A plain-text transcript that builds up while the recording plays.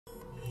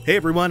Hey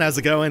everyone, how's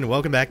it going?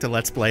 Welcome back to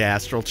Let's Play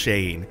Astral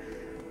Chain.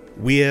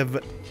 We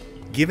have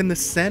given the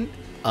scent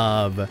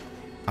of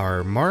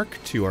our mark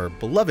to our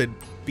beloved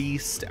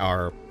beast,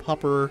 our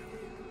pupper,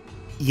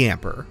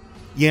 Yamper.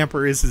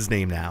 Yamper is his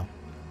name now.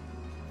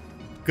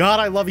 God,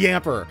 I love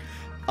Yamper!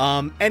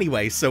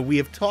 Anyway, so we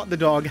have taught the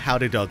dog how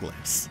to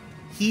Douglas.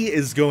 He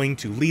is going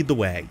to lead the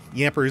way.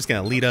 Yamper is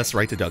going to lead us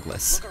right to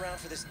Douglas. Look around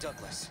for this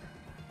Douglas.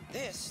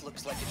 This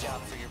looks like a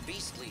job for your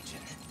Beast Legion.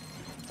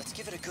 Let's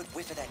give it a good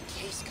whiff of that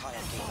case Kaya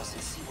gave us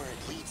and see where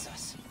it leads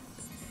us.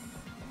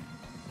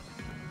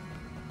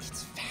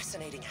 It's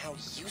fascinating how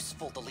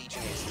useful the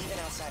Legion is, even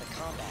outside of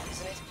combat,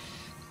 isn't it?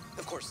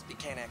 Of course, it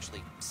can't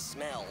actually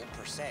smell,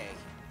 per se.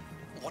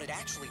 What it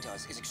actually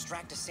does is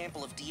extract a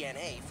sample of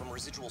DNA from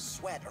residual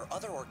sweat or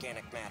other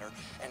organic matter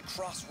and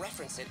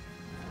cross-reference it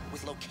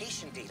with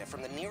location data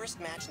from the nearest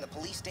match in the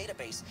police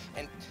database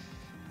and...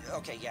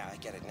 Okay, yeah, I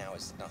get it. Now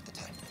is not the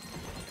time.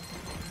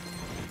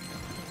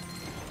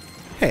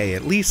 Hey,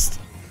 at least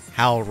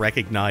Hal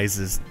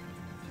recognizes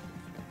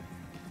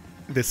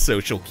this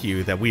social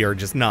cue that we are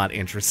just not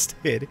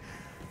interested.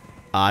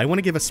 I want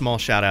to give a small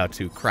shout out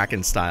to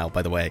Kraken Style,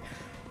 by the way,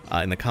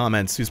 in the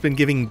comments, who's been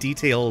giving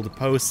detailed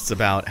posts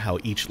about how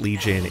each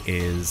Legion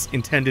is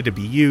intended to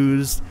be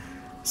used,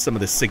 some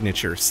of the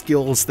signature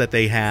skills that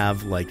they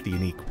have, like the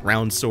unique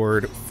round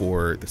sword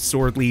for the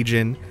Sword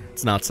Legion.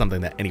 It's not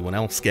something that anyone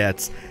else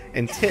gets,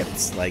 and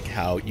tips like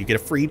how you get a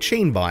free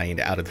chain bind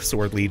out of the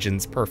Sword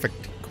Legion's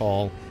perfect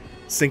call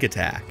sync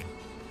attack.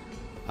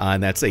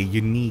 And that's a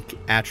unique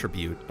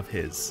attribute of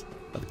its.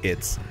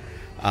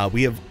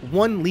 We have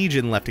one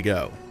Legion left to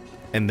go,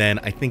 and then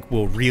I think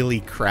we'll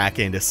really crack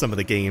into some of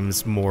the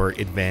game's more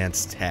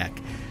advanced tech.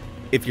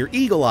 If you're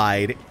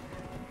eagle-eyed,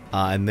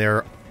 and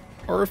there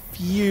are a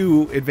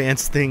few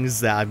advanced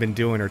things that I've been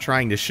doing or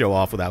trying to show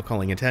off without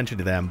calling attention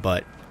to them,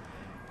 but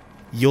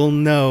you'll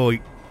know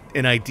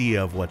an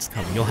idea of what's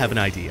coming. You'll have an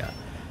idea.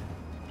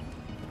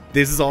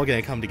 This is all going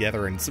to come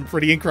together in some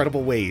pretty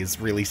incredible ways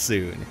really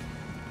soon.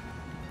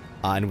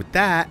 And with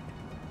that,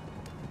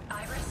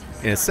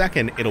 in a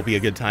second, it'll be a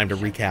good time to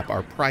recap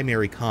our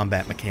primary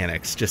combat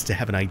mechanics, just to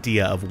have an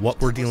idea of what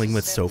we're dealing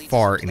with so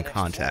far in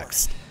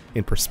context,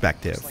 in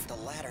perspective. Looks like the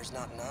ladder's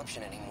not an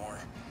option anymore.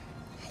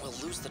 We'll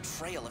lose the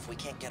trail if we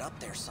can't get up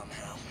there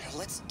somehow.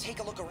 Let's take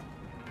a look around.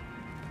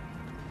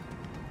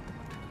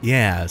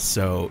 Yeah,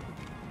 so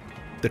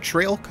the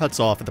trail cuts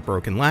off at the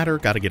broken ladder,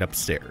 gotta get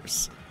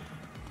upstairs.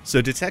 So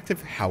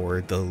Detective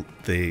Howard, the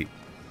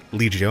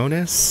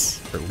Legionis,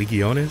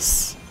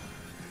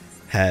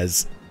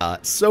 has,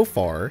 so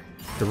far,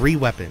 3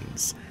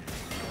 weapons.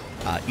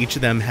 Each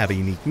of them have a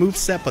unique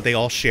moveset, but they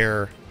all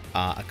share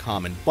a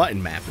common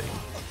button mapping.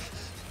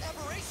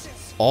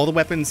 All the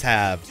weapons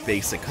have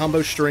basic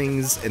combo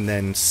strings, and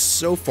then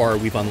so far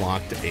we've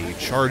unlocked a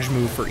charge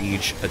move for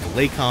each, a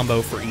delay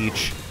combo for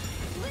each,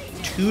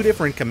 2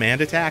 different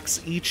command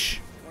attacks each.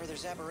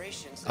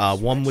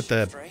 One with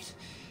the...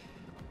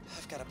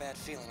 I've got a bad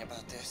feeling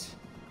about this.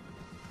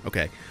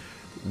 Okay.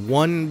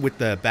 One with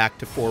the back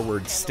to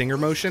forward stinger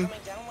motion,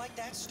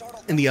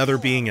 and the other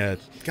being a...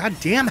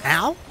 Goddamn,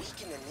 Hal!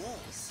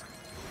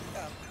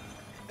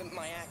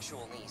 My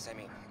actual knees, I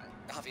mean.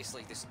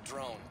 Obviously this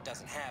drone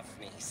doesn't have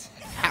knees.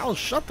 Hal,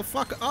 shut the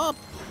fuck up!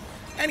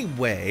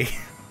 Anyway,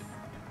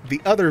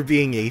 the other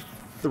being a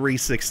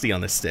 360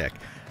 on the stick.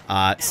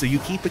 So you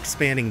keep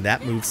expanding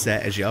that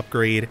moveset as you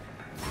upgrade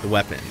the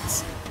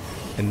weapons.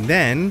 And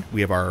then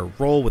we have our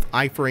roll with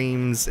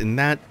iframes, and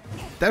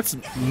that's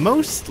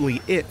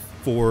mostly it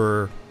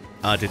for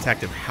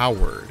Detective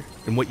Howard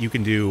and what you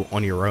can do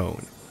on your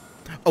own.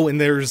 Oh,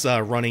 and there's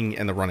running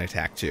and the run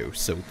attack too,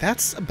 so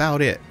that's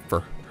about it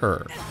for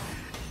her.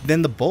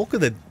 Then the bulk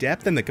of the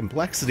depth and the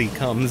complexity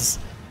comes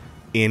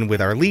in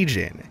with our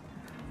Legion.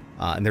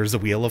 And there's a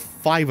wheel of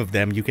 5 of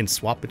them you can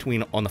swap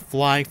between on the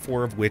fly,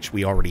 4 of which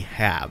we already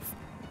have.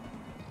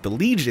 The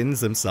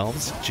Legions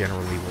themselves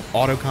generally will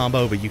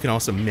auto-combo, but you can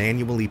also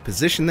manually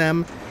position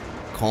them,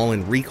 call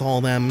and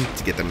recall them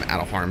to get them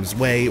out of harm's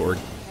way, or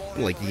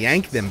like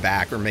yank them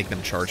back or make them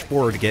charge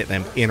forward to get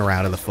them in or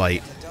out of the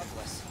fight.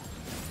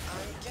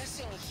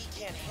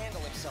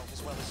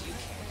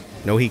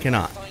 No, he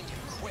cannot.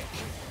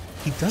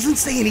 He doesn't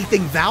say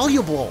anything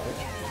valuable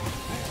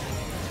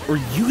or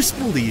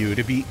useful to you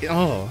to be...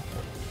 Oh,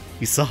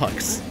 he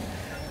sucks.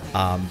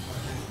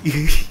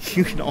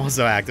 You can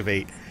also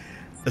activate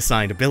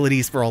assigned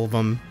abilities for all of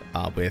them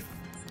with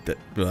the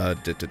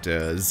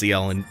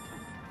ZL and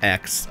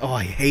X. Oh,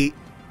 I hate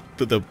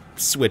the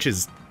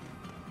Switch's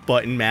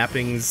button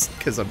mappings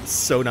because I'm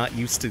so not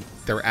used to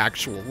their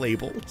actual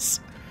labels.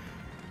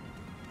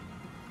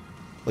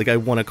 Like, I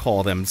want to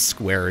call them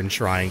square and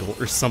triangle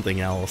or something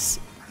else.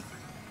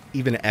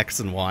 Even X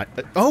and Y.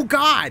 Oh,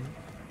 God!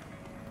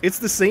 It's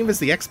the same as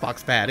the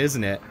Xbox pad,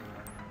 isn't it?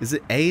 Is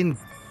it A and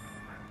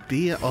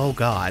B? Oh,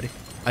 God.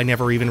 I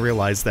never even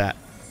realized that.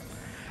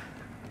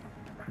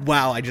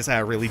 Wow, I just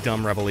had a really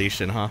dumb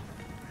revelation, huh?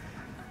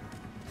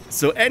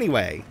 So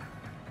anyway,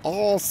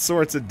 all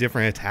sorts of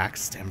different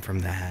attacks stem from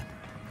that.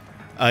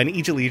 And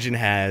each Legion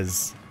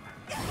has...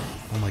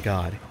 Oh my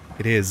god.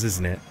 It is,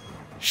 isn't it?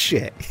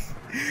 Shit.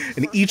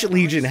 And each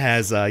Legion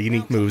has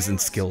unique moves and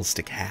skills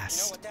to cast.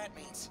 You know what that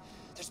means?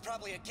 There's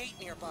probably a gate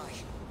nearby.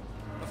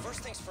 But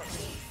first things first,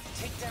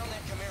 take down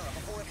that Chimera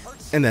before it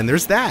hurts. And then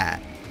there's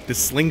that. The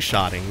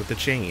slingshotting with the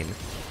chain.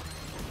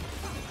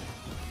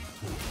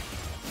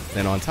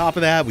 Then on top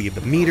of that, we have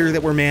the meter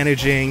that we're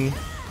managing.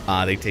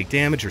 They take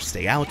damage or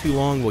stay out too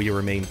long. While you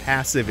remain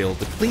passive, it'll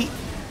deplete.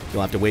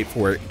 You'll have to wait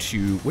for it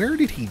to... Where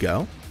did he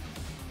go?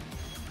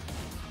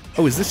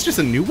 Oh, is this just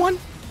a new one?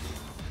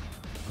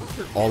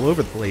 They're all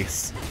over the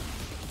place.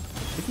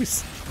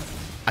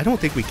 I don't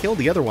think we killed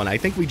the other one. I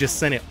think we just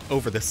sent it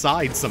over the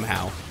side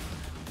somehow.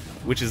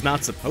 Which is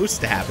not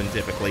supposed to happen,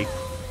 typically.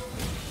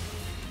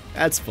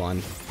 That's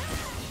fun.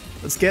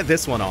 Let's get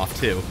this one off,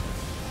 too.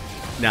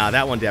 Nah,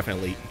 that one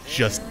definitely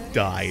just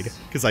died.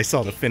 Because I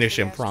saw the finish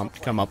him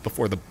prompt come up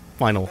before the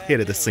final hit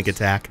of the sync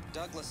attack.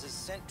 Douglas's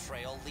scent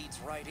trail leads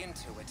right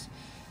into it.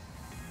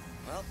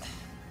 Well,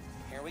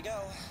 here we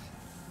go.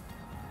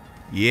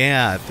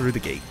 Yeah, through the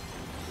gate.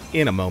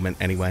 In a moment,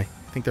 anyway.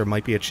 I think there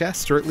might be a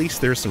chest, or at least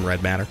there's some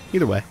red matter.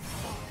 Either way.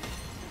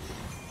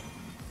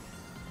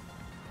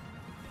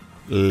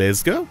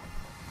 Let's go.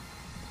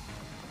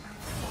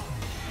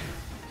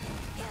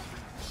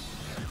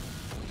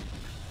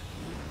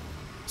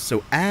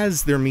 So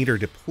as their meter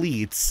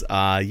depletes,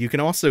 you can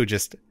also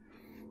just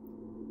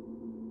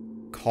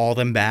call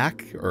them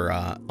back, or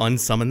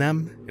unsummon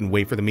them, and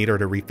wait for the meter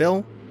to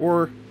refill.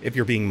 Or, if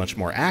you're being much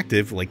more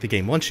active, like the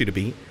game wants you to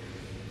be,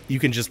 you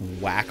can just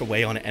whack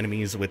away on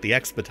enemies with the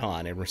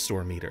X-Baton and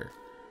restore meter.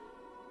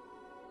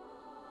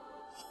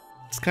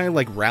 It's kind of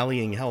like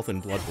rallying health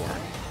in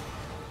Bloodborne.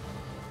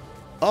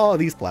 Oh,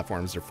 these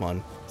platforms are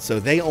fun. So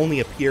they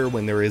only appear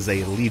when there is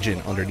a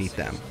Legion underneath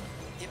them.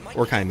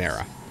 Or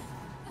Chimera.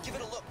 Give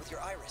it a look with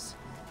your iris.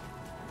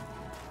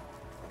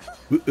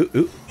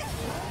 Ooh.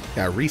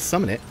 Gotta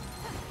resummon it.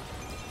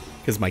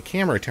 Because my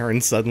camera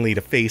turns suddenly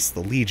to face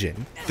the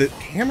Legion. The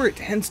camera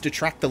tends to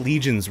track the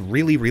Legions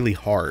really, really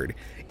hard.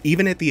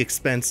 Even at the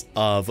expense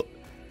of,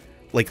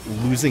 like,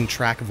 losing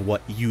track of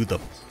what you, the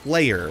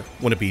player,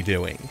 want to be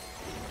doing.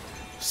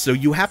 So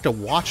you have to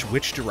watch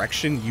which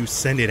direction you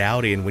send it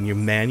out in when you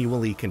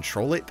manually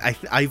control it.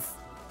 I've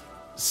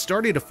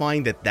started to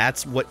find that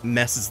that's what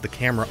messes the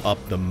camera up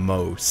the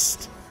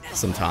most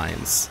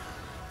sometimes.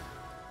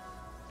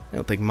 I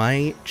don't think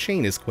my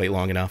chain is quite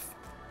long enough.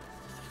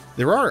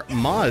 There are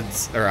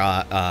mods, or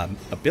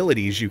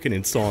abilities you can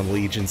install on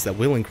Legions that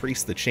will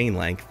increase the chain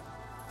length.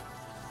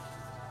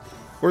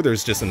 Or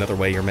there's just another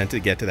way you're meant to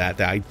get to that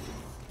I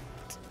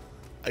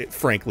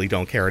frankly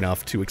don't care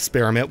enough to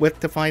experiment with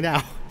to find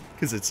out.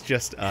 Because it's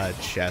just a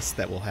chest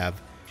that will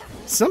have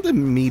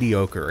something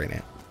mediocre in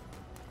it.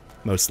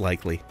 Most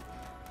likely.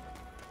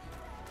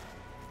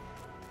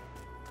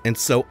 And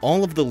so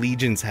all of the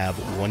Legions have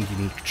one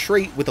unique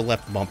trait with the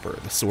left bumper.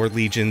 The Sword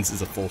Legions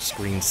is a full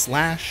screen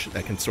slash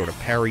that can sort of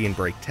parry and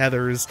break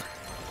tethers.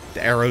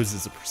 The Arrows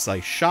is a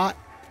precise shot.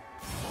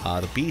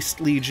 The Beast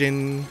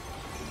Legion,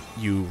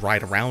 you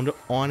ride around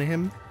on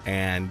him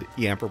and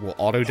Yamper will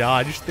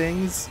auto-dodge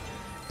things.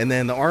 And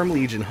then the Arm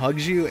Legion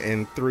hugs you,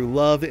 and through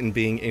love and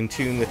being in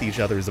tune with each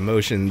other's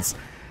emotions,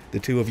 the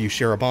two of you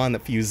share a bond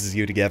that fuses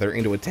you together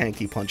into a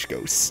tanky punch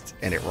ghost,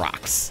 and it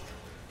rocks.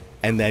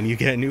 And then you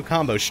get a new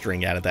combo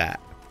string out of that,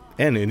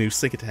 and a new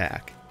sync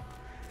attack.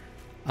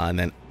 And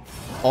then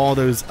all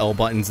those L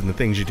buttons and the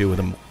things you do with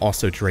them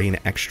also drain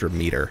extra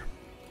meter.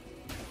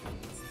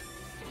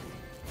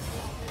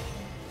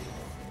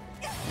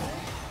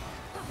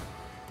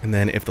 And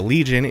then if the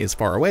Legion is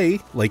far away,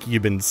 like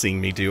you've been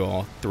seeing me do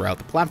all throughout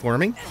the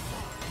platforming,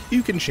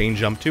 you can chain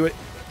jump to it,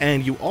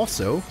 and you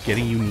also get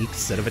a unique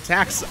set of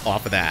attacks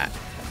off of that.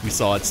 We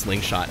saw it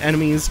slingshot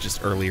enemies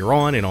just earlier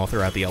on and all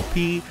throughout the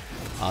LP.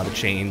 The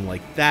chain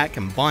like that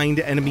can bind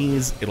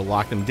enemies, it'll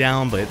lock them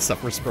down, but it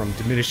suffers from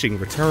diminishing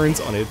returns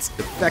on its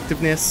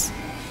effectiveness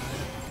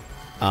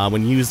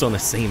when used on the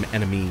same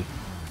enemy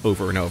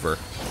over and over.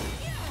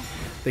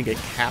 I think it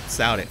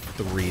caps out at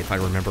 3 if I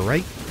remember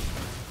right.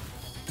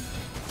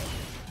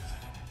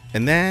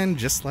 And then,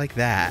 just like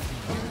that.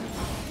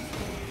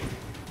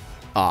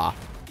 I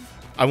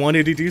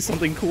wanted to do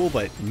something cool,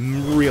 but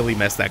really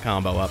messed that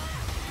combo up.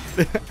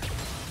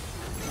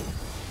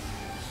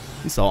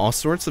 We saw all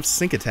sorts of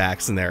sync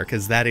attacks in there,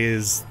 because that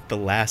is the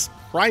last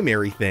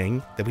primary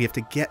thing that we have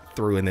to get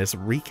through in this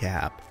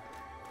recap.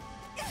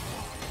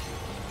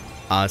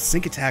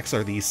 Sync attacks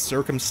are these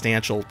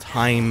circumstantial,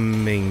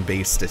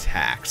 timing-based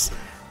attacks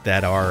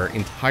that are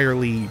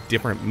entirely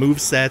different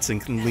movesets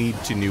and can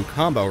lead to new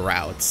combo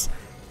routes.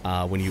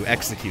 When you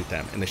execute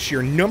them, and the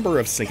sheer number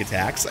of sync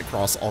attacks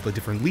across all the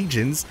different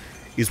Legions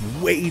is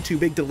way too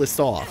big to list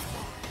off.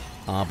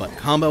 But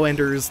combo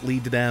enders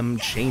lead to them,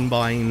 chain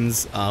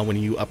binds when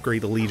you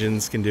upgrade the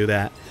Legions can do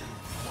that.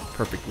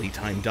 Perfectly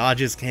timed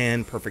dodges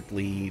can,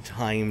 perfectly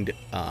timed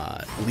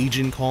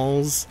Legion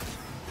calls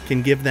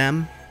can give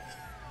them.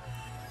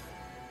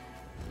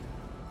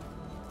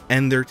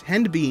 And there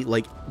tend to be,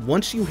 like,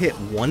 once you hit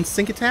one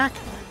sync attack,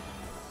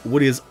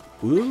 what is...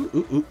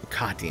 Ooh,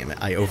 God damn it,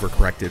 I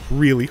overcorrected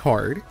really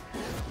hard.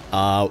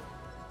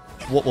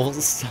 what will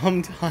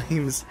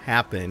sometimes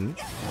happen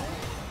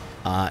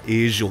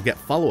is you'll get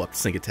follow-up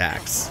sync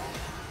attacks.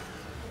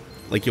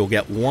 Like, you'll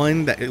get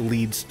one that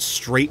leads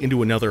straight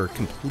into another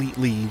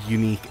completely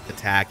unique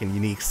attack and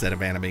unique set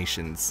of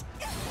animations.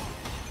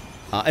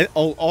 And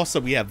also,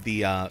 we have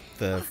the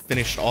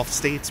finished off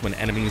states when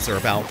enemies are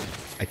about,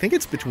 I think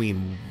it's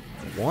between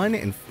 1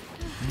 and...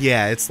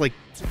 Yeah, it's like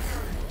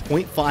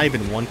 0.5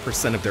 and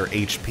 1% of their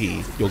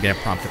HP. You'll get a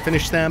prompt to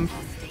finish them,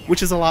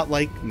 which is a lot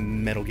like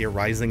Metal Gear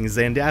Rising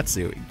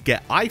Zandatsu.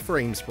 Get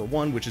iframes for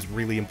one, which is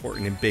really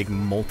important in big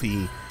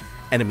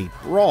multi-enemy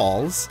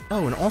brawls.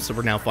 Oh, and also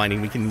we're now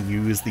finding we can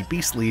use the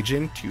Beast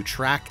Legion to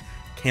track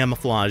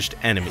camouflaged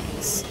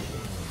enemies.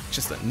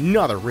 Just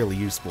another really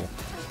useful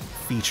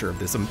feature of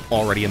this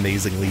already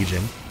amazing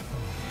Legion.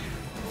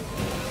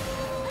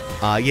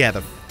 Yeah,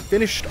 the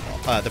finished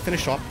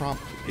off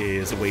prompt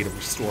is a way to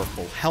restore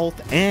full health,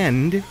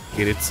 and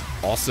it's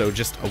also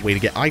just a way to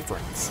get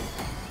iframes.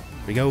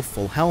 There we go,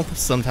 full health.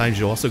 Sometimes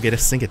you also get a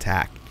sync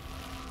attack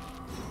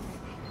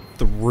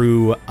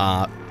through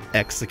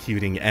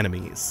executing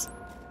enemies.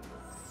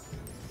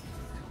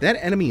 That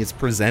enemy is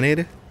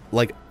presented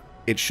like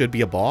it should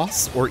be a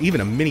boss, or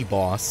even a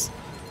mini-boss,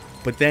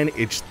 but then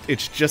it's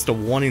just a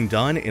one and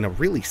done in a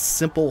really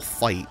simple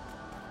fight.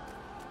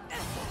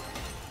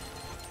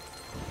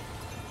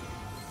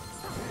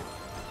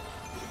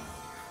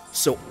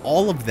 So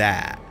all of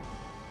that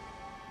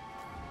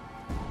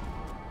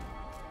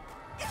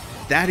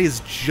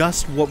is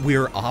just what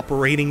we're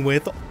operating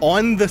with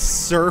on the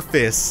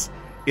surface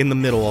in the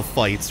middle of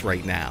fights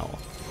right now.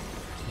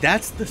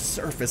 That's the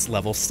surface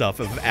level stuff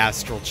of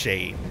Astral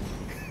Chain.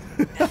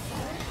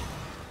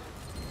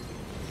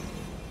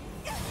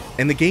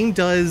 And the game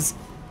does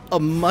a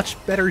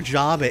much better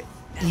job at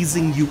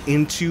easing you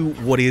into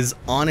what is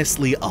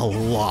honestly a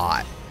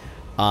lot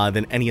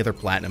than any other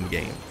Platinum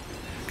game.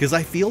 Because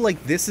I feel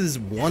like this is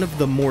one of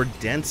the more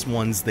dense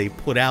ones they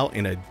put out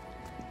in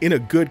a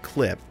good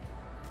clip.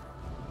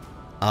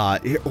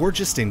 Or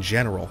just in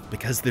general,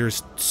 because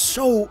there's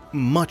so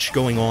much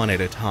going on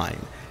at a time.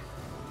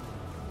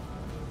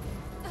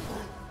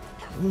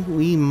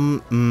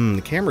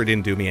 The camera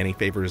didn't do me any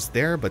favors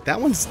there, but that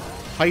one's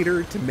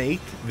tighter to make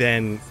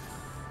than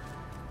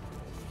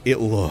it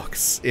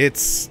looks.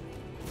 It's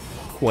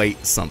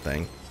quite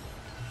something.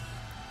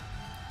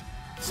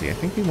 See, I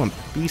think we want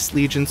Beast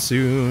Legion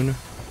soon.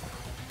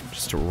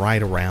 Just to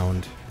ride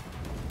around.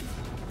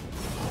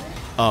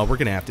 We're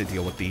gonna have to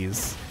deal with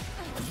these.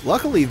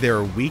 Luckily, there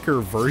are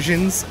weaker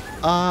versions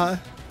of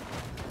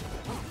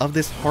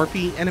this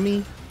harpy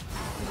enemy.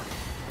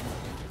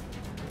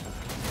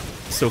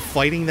 So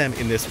fighting them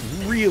in this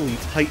really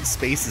tight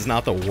space is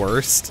not the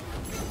worst.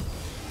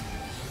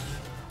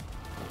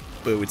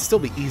 But it would still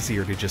be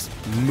easier to just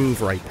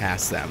move right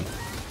past them.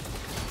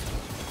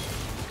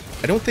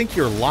 I don't think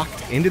you're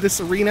locked into this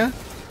arena,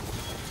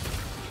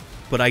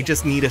 but I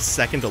just need a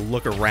second to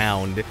look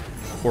around,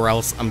 or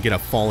else I'm gonna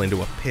fall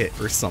into a pit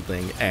or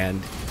something,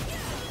 and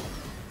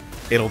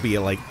it'll be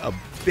like a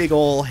big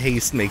ol'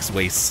 haste makes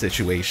waste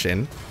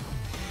situation.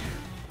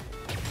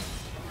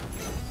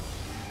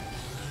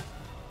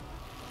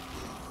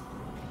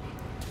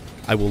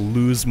 I will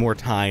lose more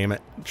time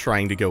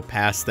trying to go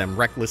past them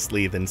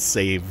recklessly than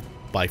save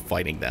by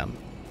fighting them.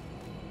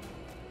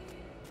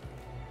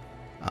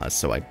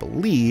 So I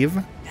believe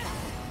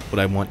what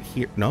I want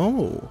here...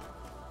 No!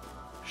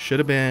 Should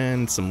have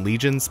been some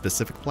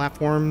Legion-specific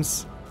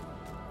platforms.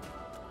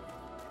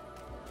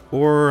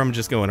 Or I'm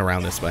just going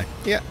around this way.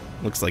 Yeah,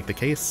 looks like the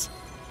case.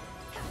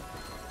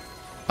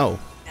 Oh.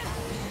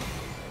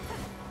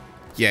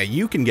 Yeah,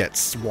 you can get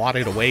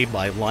swatted away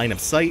by line of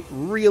sight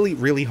really,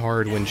 really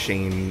hard when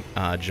chain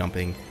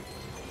jumping.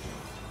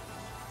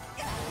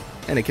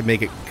 And it can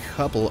make a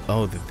couple...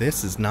 Oh,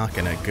 this is not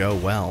going to go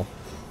well.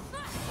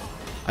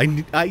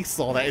 I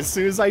saw that as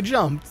soon as I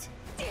jumped.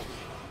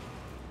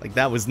 Like,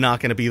 that was not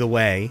going to be the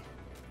way.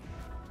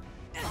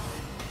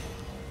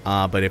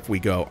 But if we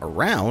go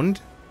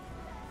around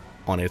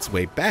on its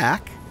way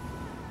back...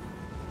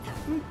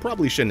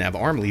 Probably shouldn't have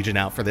Arm Legion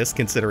out for this,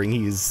 considering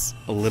he's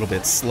a little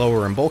bit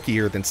slower and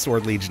bulkier than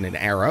Sword Legion and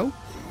Arrow.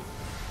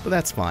 But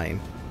that's fine.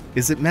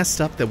 Is it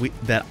messed up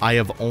that I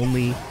have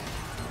only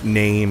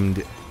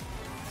named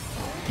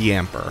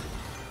Yamper?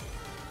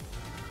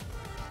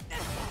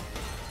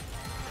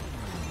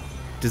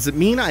 Does it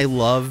mean I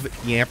love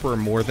Yamper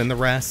more than the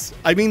rest?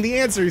 I mean, the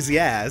answer is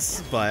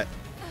yes, but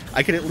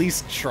I could at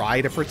least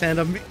try to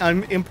pretend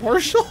I'm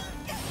impartial.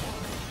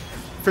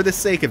 For the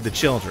sake of the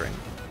children,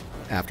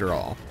 after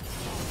all.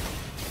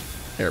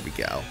 There we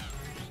go.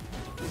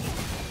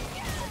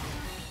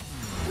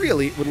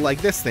 Really would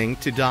like this thing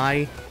to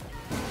die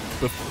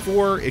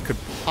before it could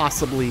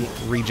possibly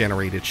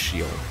regenerate its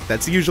shield.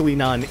 That's usually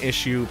not an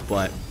issue,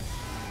 but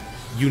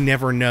you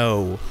never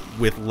know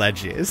with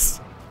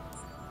ledges.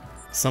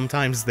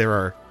 Sometimes there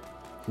are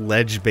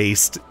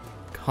ledge-based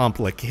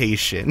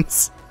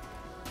complications.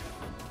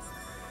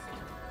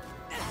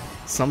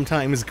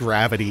 Sometimes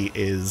gravity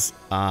is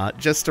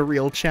just a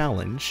real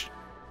challenge.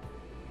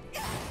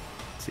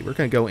 see, we're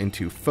going to go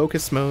into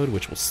focus mode,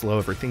 which will slow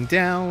everything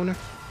down.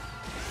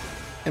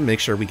 And make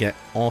sure we get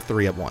all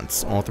 3 at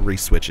once, all 3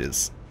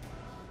 switches.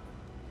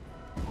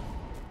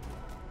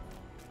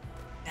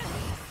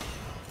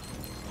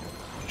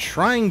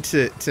 Trying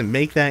to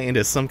make that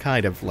into some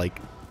kind of, like,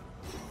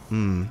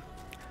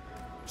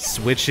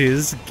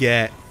 switches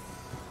get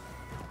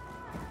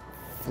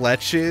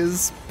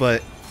fletches,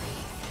 but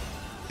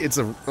it's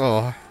a,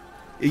 oh.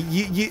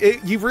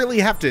 You really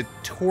have to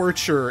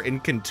torture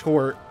and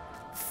contort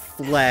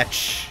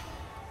fletch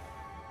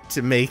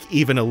to make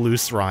even a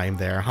loose rhyme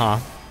there, huh?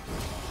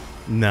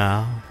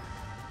 No.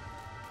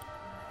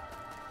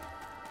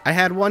 I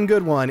had one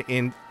good one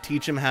in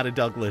Teach Him How to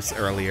Douglas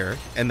earlier,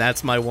 and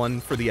that's my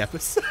one for the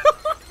episode.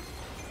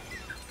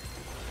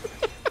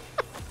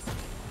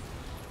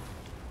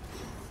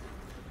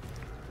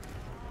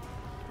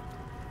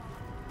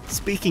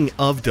 Speaking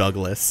of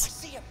Douglas,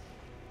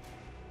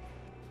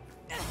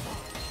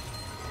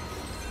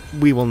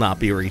 we will not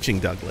be reaching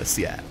Douglas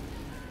yet.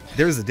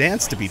 There's a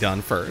dance to be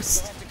done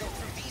first.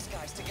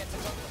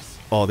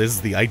 Oh, this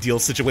is the ideal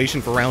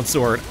situation for Round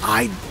Sword.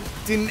 I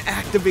didn't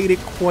activate it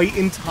quite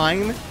in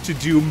time to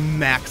do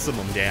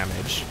maximum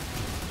damage.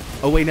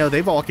 Oh wait, no,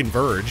 they've all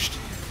converged.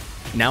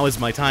 Now is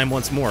my time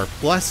once more.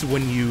 Plus,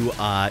 when you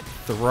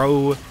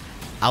throw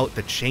out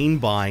the chain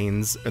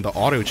binds, or the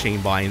auto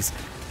chain binds,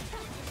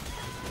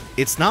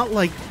 it's not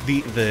like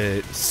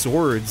the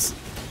swords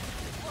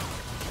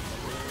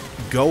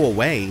go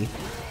away,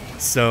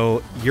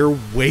 so you're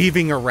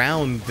waving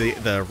around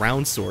the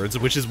round swords,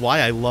 which is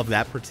why I love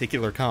that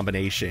particular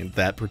combination,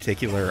 that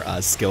particular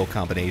skill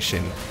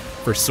combination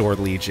for Sword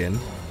Legion.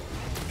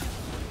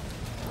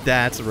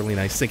 That's a really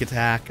nice sync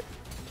attack,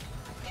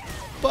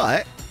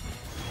 but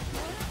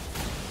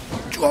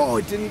oh,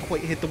 it didn't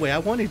quite hit the way I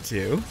wanted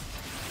to.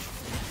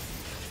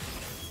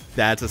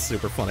 That's a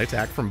super fun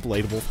attack from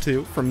Blade Wolf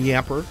 2, from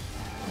Yamper.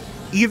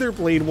 Either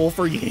Blade Wolf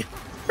or Yamper.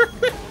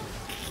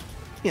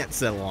 Can't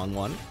settle on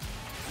one.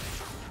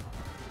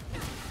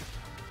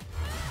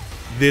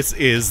 This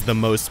is the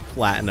most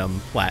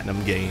platinum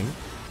game.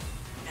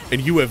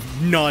 And you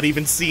have not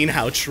even seen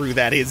how true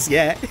that is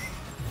yet.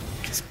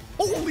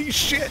 Holy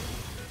shit!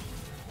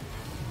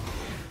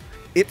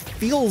 It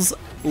feels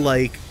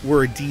like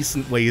we're a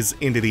decent ways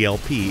into the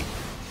LP.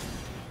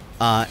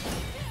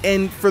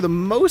 And for the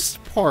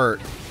most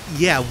part,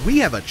 yeah, we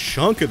have a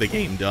chunk of the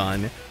game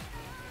done.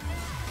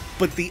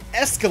 But the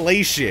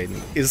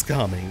escalation is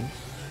coming.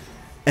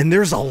 And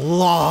there's a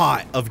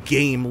lot of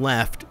game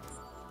left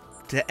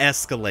to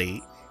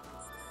escalate.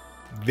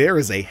 There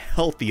is a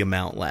healthy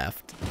amount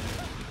left.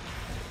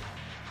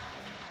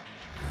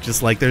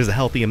 Just like there's a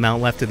healthy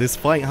amount left to this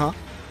fight, huh?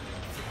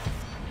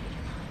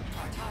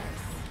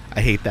 I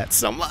hate that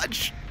so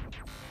much.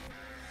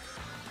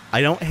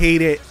 I don't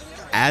hate it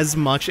as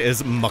much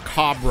as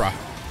Macabra.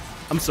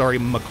 I'm sorry,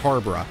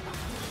 Macabra.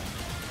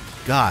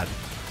 God.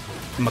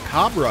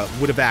 Macabra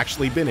would have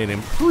actually been an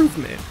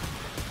improvement.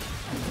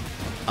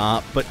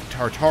 But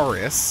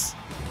Tartarus...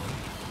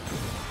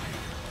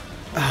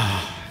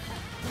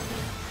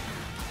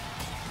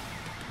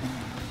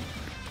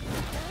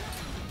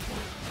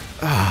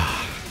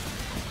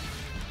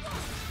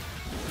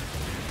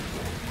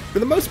 For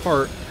the most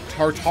part,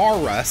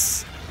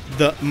 Tartarus,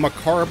 the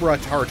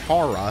Macabra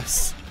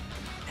Tartarus,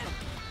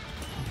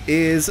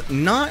 is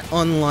not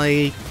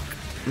unlike...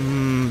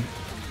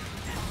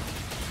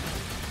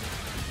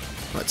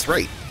 that's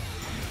right.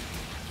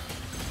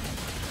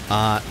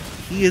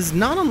 He is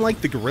not unlike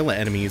the gorilla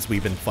enemies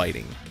we've been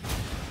fighting.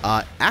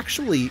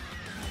 Actually,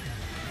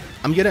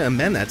 I'm gonna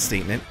amend that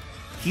statement.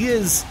 He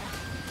is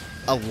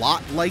a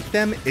lot like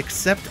them,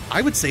 except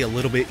I would say a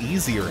little bit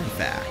easier, in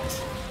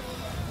fact.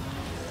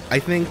 I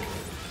think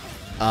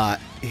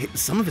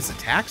some of his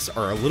attacks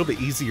are a little bit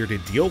easier to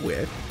deal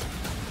with,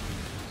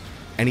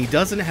 and he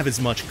doesn't have as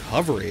much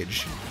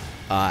coverage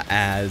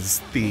as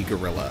the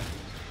gorilla,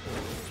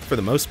 for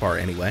the most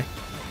part anyway.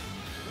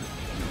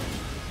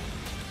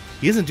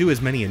 He doesn't do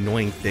as many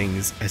annoying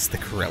things as the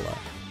gorilla.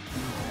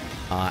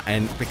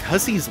 And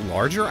because he's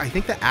larger, I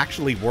think that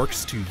actually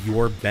works to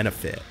your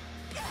benefit.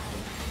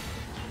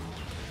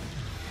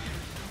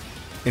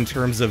 In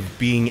terms of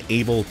being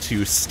able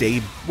to stay...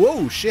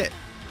 Whoa, shit!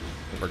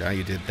 I forgot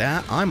you did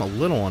that. I'm a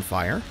little on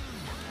fire.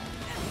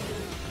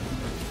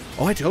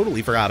 Oh, I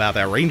totally forgot about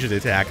that ranged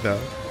attack,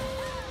 though.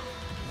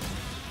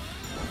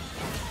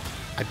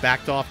 I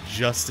backed off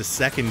just a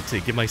second to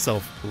give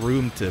myself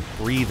room to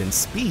breathe and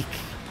speak.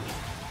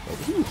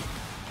 Ooh.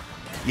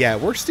 Yeah,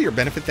 it works to your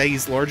benefit that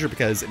he's larger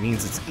because it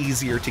means it's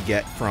easier to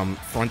get from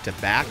front to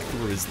back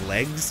through his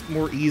legs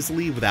more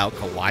easily without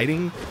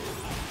colliding.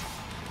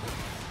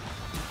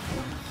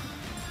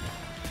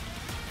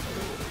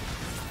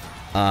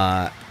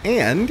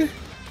 And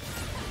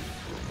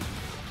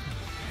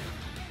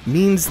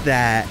means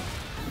that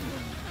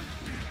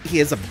he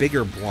has a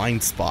bigger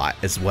blind spot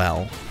as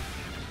well.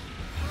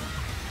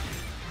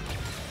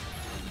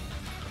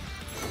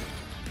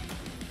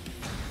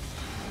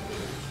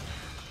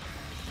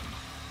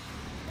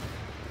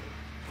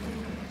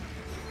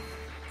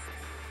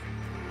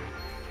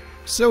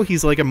 so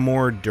he's like a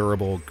more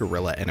durable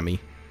gorilla enemy.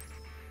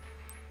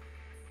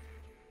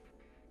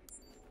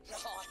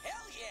 Oh,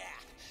 hell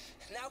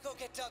yeah! Now go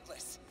get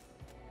Douglas.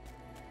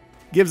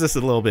 Gives us a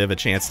little bit of a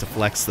chance to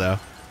flex, though.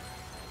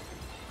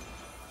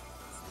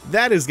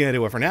 That is going to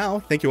do it for now.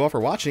 Thank you all for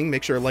watching.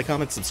 Make sure to like,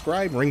 comment,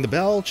 subscribe, ring the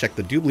bell, check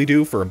the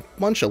doobly-doo for a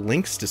bunch of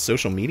links to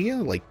social media,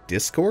 like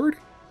Discord.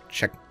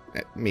 Check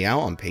me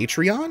out on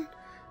Patreon.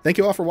 Thank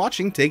you all for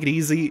watching. Take it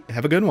easy.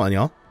 Have a good one,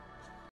 y'all.